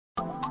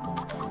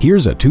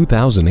Here's a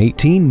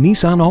 2018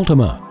 Nissan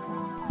Altima.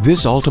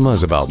 This Altima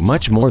is about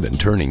much more than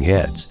turning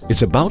heads.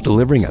 It's about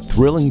delivering a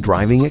thrilling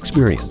driving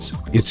experience.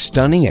 Its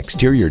stunning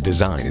exterior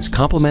design is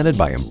complemented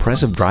by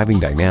impressive driving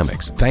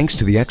dynamics thanks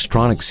to the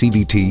Xtronic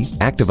CVT,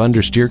 active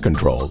understeer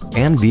control,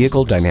 and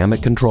vehicle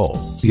dynamic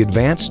control. The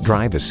advanced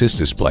drive assist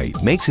display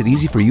makes it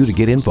easy for you to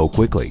get info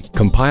quickly,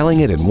 compiling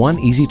it in one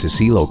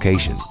easy-to-see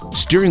location.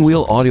 Steering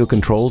wheel audio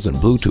controls and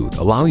Bluetooth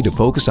allow you to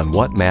focus on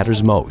what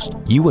matters most,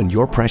 you and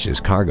your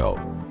precious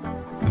cargo.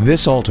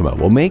 This Altima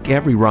will make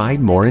every ride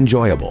more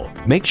enjoyable.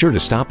 Make sure to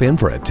stop in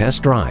for a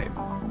test drive.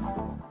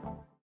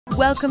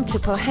 Welcome to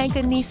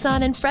Pohanka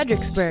Nissan in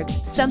Fredericksburg.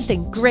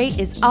 Something great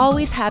is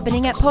always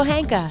happening at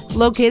Pohanka.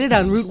 Located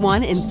on Route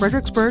 1 in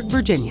Fredericksburg,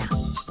 Virginia.